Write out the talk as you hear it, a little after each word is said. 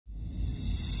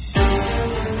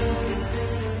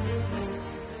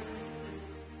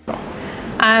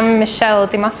I'm Michelle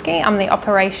Dimoski. I'm the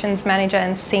Operations Manager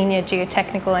and Senior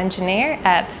Geotechnical Engineer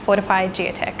at Fortified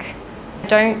Geotech. I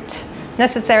don't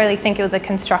necessarily think it was a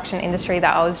construction industry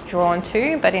that I was drawn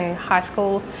to, but in high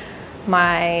school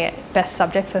my best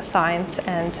subjects were science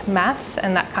and maths,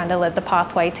 and that kind of led the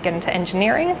pathway to get into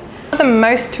engineering. The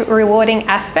most rewarding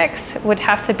aspects would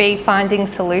have to be finding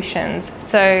solutions.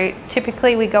 So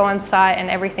typically we go on site and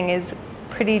everything is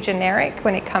pretty generic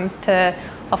when it comes to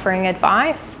offering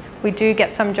advice. We do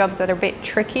get some jobs that are a bit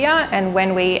trickier, and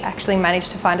when we actually manage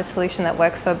to find a solution that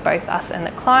works for both us and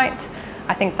the client,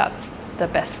 I think that's the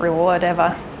best reward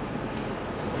ever.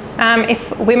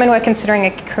 If women were considering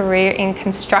a career in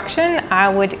construction, I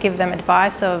would give them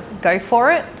advice of go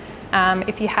for it.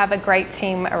 If you have a great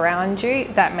team around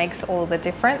you, that makes all the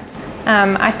difference.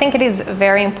 I think it is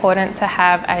very important to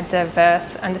have a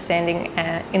diverse understanding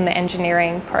in the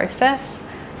engineering process.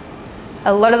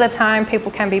 A lot of the time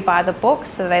people can be by the book,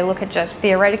 so they look at just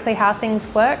theoretically how things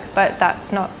work, but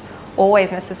that's not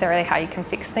always necessarily how you can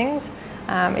fix things.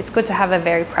 It's good to have a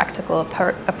very practical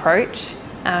approach,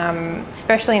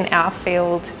 especially in our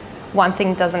field. One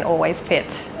thing doesn't always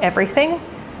fit everything,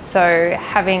 so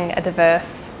having a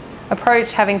diverse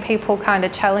approach, having people kind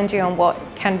of challenge you on what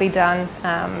can be done,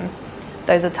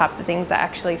 those are the type of things that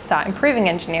actually start improving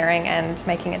engineering and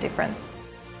making a difference.